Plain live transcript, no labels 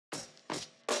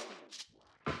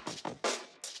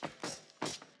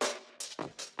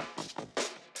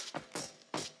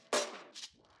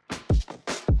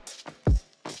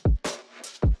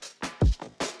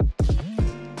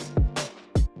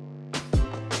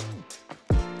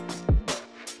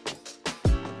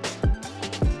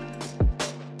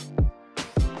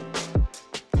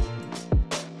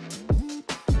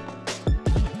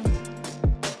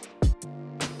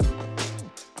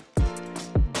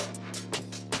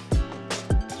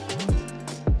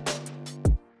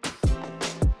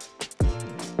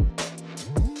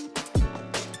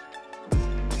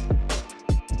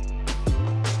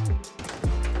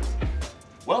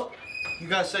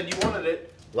guys said you wanted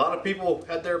it. A lot of people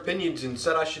had their opinions and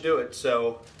said I should do it,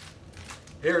 so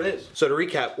here it is. So to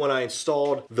recap, when I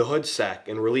installed the hood stack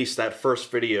and released that first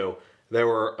video, there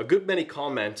were a good many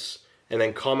comments, and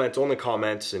then comments on the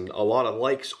comments, and a lot of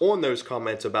likes on those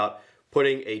comments about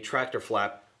putting a tractor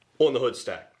flap on the hood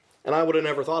stack. And I would have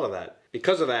never thought of that.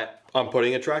 Because of that, I'm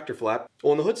putting a tractor flap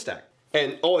on the hood stack.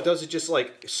 And all it does is just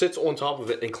like sits on top of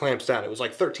it and clamps down. It was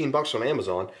like 13 bucks on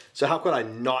Amazon, so how could I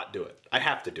not do it? I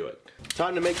have to do it.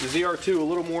 Time to make the ZR2 a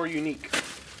little more unique,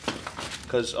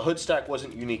 because a hood stack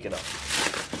wasn't unique enough.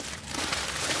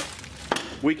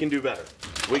 We can do better.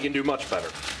 We can do much better.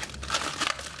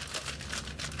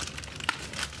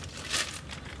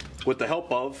 With the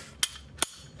help of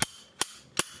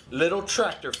little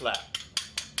tractor flap.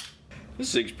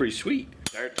 This thing's pretty sweet.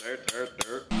 Dirt, dirt, dirt,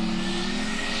 dirt.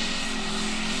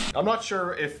 I'm not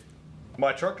sure if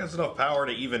my truck has enough power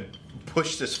to even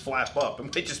push this flap up. It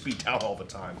might just be down all the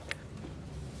time.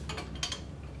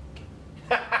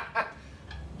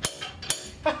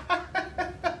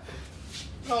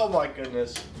 Oh my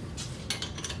goodness.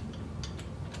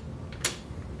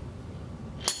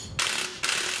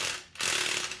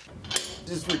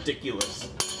 This is ridiculous.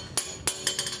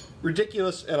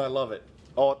 Ridiculous, and I love it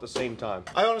all at the same time.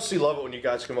 I honestly love it when you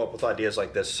guys come up with ideas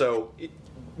like this. So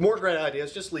more great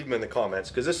ideas, just leave them in the comments,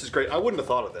 because this is great. I wouldn't have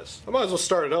thought of this. I might as well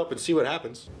start it up and see what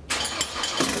happens.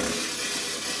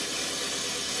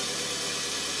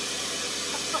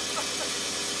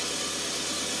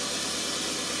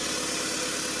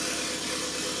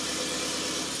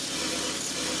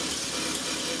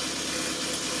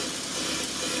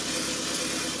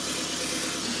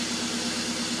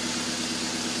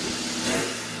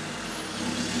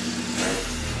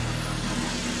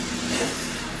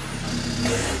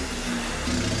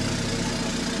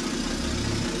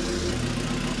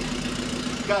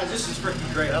 Guys, this is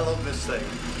freaking great. I love this thing.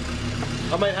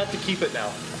 I might have to keep it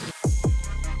now.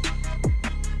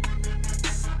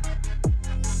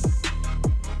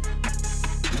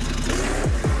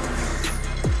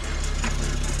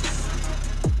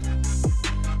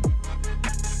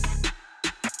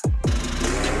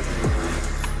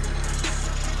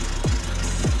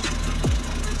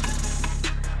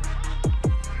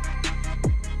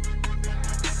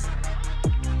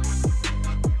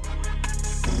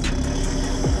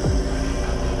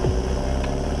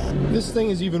 This thing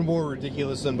is even more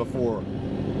ridiculous than before,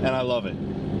 and I love it.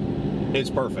 It's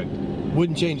perfect.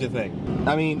 Wouldn't change a thing.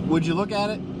 I mean, would you look at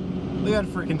it? Look at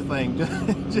that freaking thing.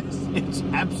 It's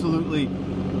absolutely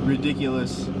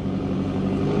ridiculous.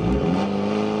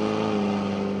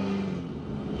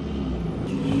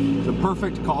 The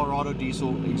perfect Colorado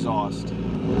diesel exhaust.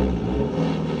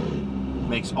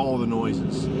 Makes all the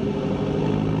noises.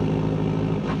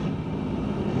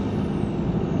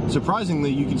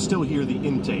 Surprisingly, you can still hear the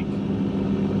intake,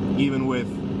 even with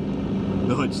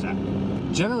the hood stack.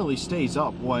 Generally stays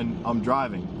up when I'm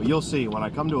driving, but you'll see when I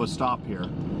come to a stop here,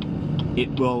 it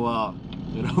will,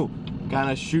 you know, kind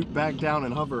of shoot back down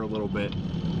and hover a little bit.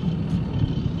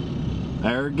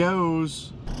 There it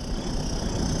goes.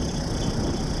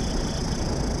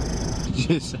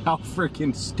 Just how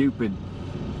freaking stupid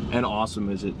and awesome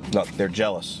is it? Look, they're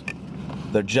jealous.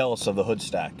 They're jealous of the hood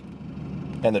stack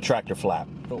and the tractor flap.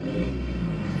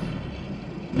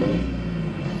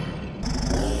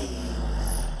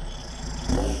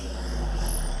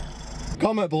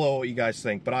 Comment below what you guys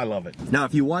think, but I love it. Now,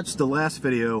 if you watched the last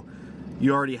video,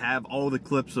 you already have all the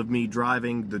clips of me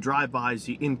driving, the drive-bys,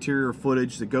 the interior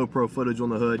footage, the GoPro footage on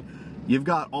the hood. You've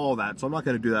got all that, so I'm not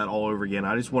going to do that all over again.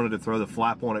 I just wanted to throw the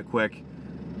flap on it quick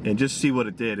and just see what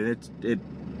it did, and it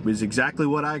was exactly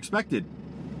what I expected.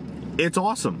 It's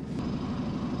awesome.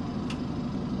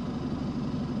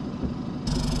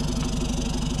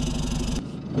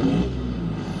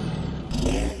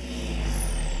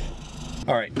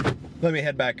 All right, let me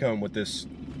head back home with this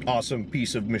awesome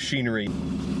piece of machinery.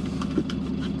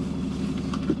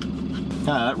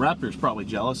 That Raptor's probably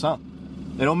jealous, huh?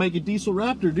 They don't make a diesel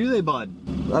Raptor, do they, bud?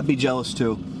 I'd be jealous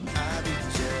too. I'd be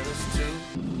jealous too.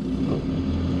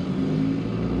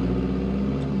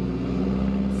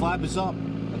 Flap is up.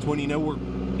 That's when you know we're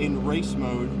in race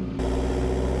mode.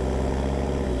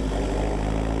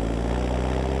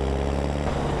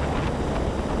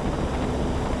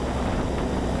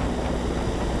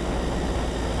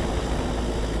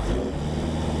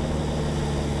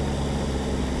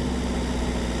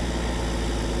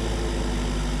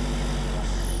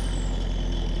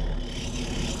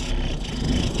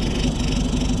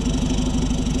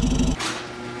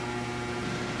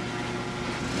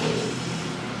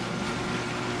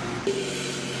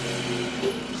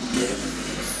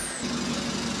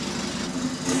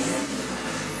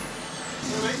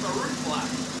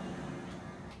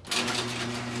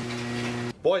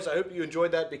 Boys, I hope you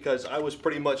enjoyed that because I was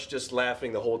pretty much just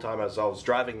laughing the whole time as I was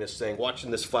driving this thing, watching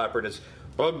this flapper just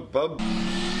bub bub. I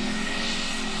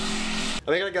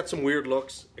think I got some weird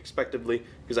looks, expectedly,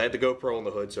 because I had the GoPro on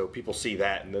the hood, so people see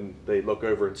that, and then they look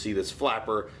over and see this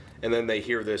flapper, and then they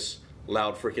hear this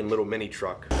loud freaking little mini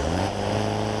truck.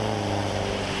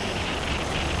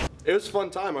 It was a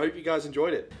fun time. I hope you guys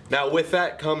enjoyed it. Now, with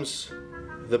that comes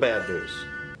the bad news.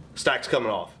 Stack's coming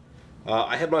off.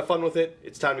 I had my fun with it.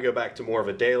 It's time to go back to more of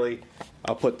a daily.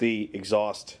 I'll put the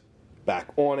exhaust back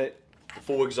on it,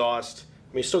 full exhaust.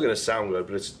 I mean, it's still gonna sound good,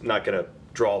 but it's not gonna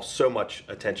draw so much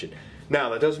attention. Now,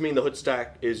 that doesn't mean the hood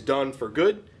stack is done for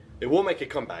good. It will make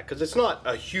it come back, because it's not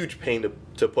a huge pain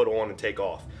to put on and take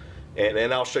off.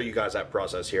 And I'll show you guys that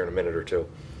process here in a minute or two.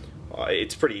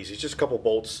 It's pretty easy. It's just a couple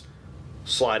bolts,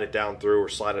 slide it down through or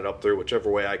slide it up through, whichever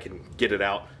way I can get it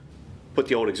out. Put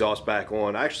the old exhaust back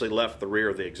on. I actually left the rear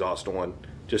of the exhaust on,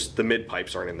 just the mid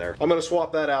pipes aren't in there. I'm gonna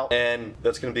swap that out, and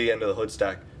that's gonna be the end of the hood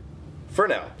stack for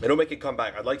now. It'll make it come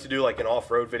back. I'd like to do like an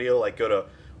off-road video, like go to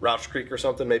Rauch Creek or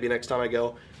something maybe next time I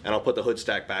go, and I'll put the hood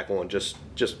stack back on just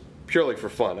purely for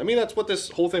fun. I mean, that's what this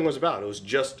whole thing was about. It was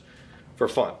just for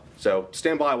fun. So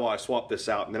stand by while I swap this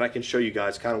out, and then I can show you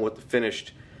guys kind of what the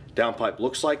finished downpipe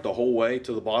looks like the whole way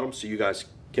to the bottom, so you guys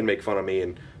can make fun of me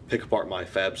and pick apart my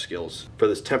fab skills for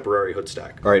this temporary hood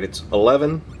stack. All right, it's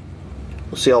 11.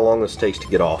 We'll see how long this takes to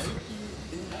get off.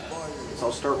 So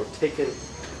I'll start with taking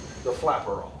the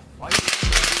flapper off.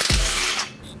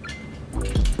 A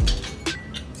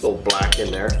little black in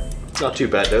there. Not too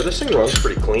bad though. This thing runs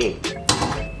pretty clean.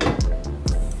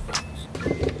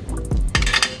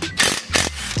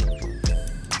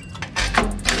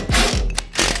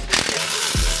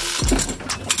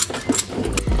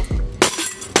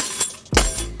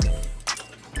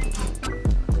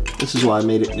 This is why I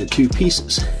made it into 2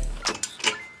 pieces,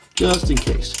 just in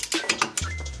case.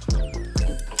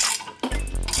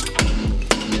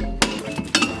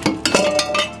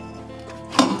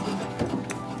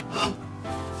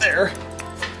 There,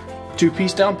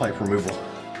 2-piece downpipe removal.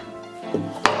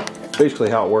 Basically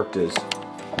how it worked is,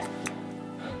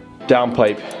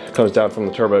 downpipe comes down from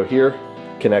the turbo here,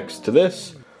 connects to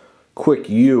this, quick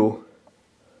U,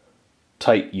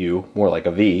 tight U, more like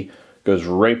a V, goes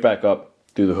right back up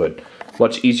through the hood.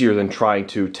 Much easier than trying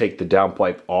to take the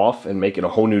downpipe off and make it a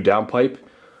whole new downpipe.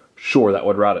 Sure, that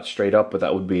would route it straight up, but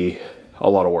that would be a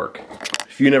lot of work.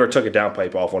 If you never took a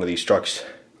downpipe off one of these trucks,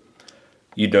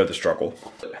 you'd know the struggle.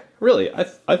 Really,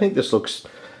 I think this looks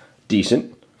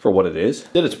decent for what it is.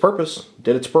 Did its purpose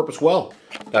well.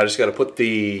 Now I just gotta put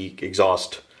the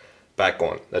exhaust back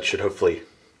on. That should hopefully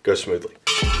go smoothly.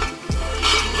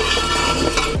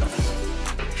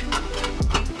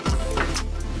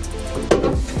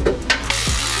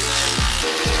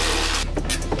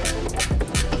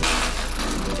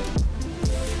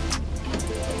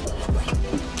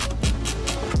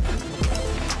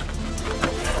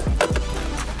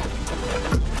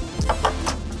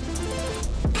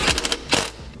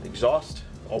 Exhaust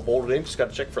all bolted in, just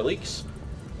got to check for leaks,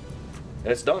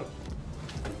 and it's done.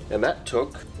 And that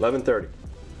took 11:30,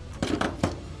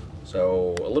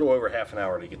 so a little over half an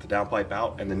hour to get the downpipe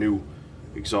out and the new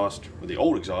exhaust, or the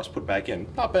old exhaust, put back in.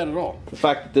 Not bad at all. The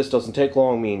fact that this doesn't take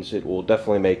long means it will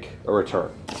definitely make a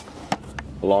return,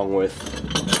 along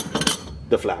with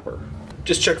the flapper.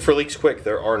 Just check for leaks quick.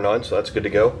 There are none, so that's good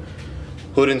to go.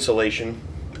 Hood insulation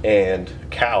and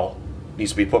cowl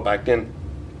needs to be put back in,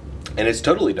 and it's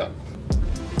totally done.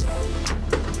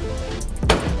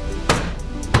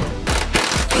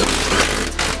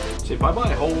 See, if I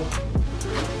buy a hole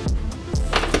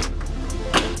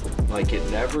like it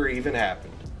never even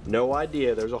happened. No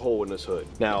idea there's a hole in this hood.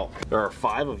 Now, there are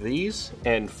 5 of these,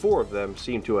 and 4 of them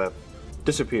seem to have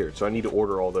disappeared, so I need to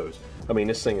order all those. I mean,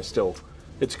 this thing is still,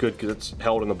 it's good because it's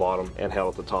held in the bottom and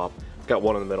held at the top. Got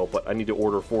one in the middle, but I need to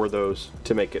order 4 of those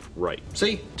to make it right.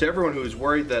 See, to everyone who is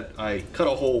worried that I cut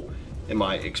a hole in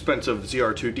my expensive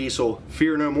ZR2 Diesel,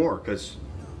 fear no more, because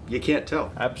you can't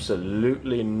tell.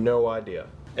 Absolutely no idea.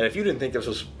 And if you didn't think this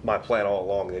was my plan all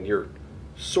along, then you're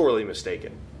sorely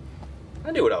mistaken.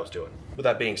 I knew what I was doing. With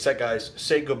that being said, guys,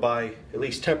 say goodbye, at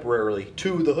least temporarily,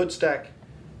 to the hood stack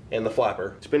and the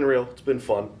flapper. It's been real, it's been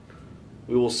fun.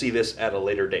 We will see this at a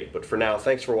later date. But for now,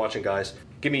 thanks for watching, guys.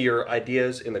 Give me your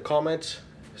ideas in the comments,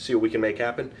 see what we can make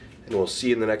happen, and we'll see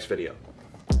you in the next video.